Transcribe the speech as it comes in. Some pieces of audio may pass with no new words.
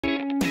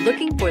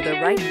Looking for the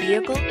right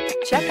vehicle?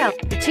 Check out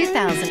the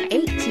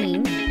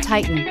 2018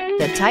 Titan.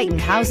 The Titan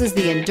houses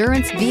the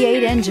Endurance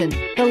V8 engine,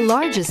 the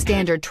largest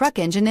standard truck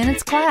engine in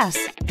its class.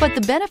 But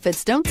the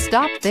benefits don't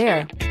stop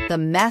there. The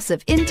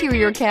massive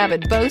interior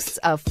cabin boasts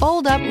a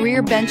fold-up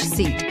rear bench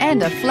seat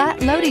and a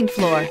flat loading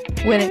floor.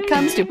 When it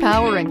comes to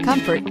power and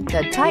comfort,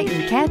 the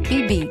Titan can't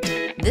be beat.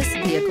 This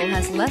vehicle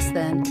has less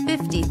than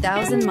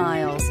 50,000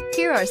 miles.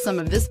 Here are some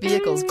of this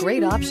vehicle's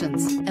great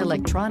options: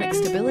 electronic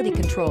stability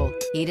control,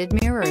 heated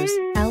mirrors,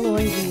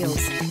 alloy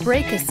wheels,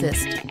 brake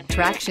assist,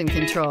 traction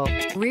control,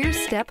 rear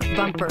step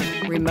bumper,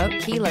 remote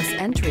keyless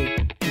entry,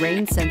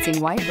 rain sensing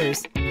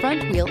wipers,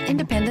 front wheel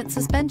independent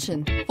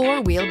suspension,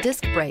 4-wheel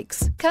disc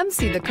brakes. Come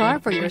see the car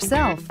for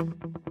yourself.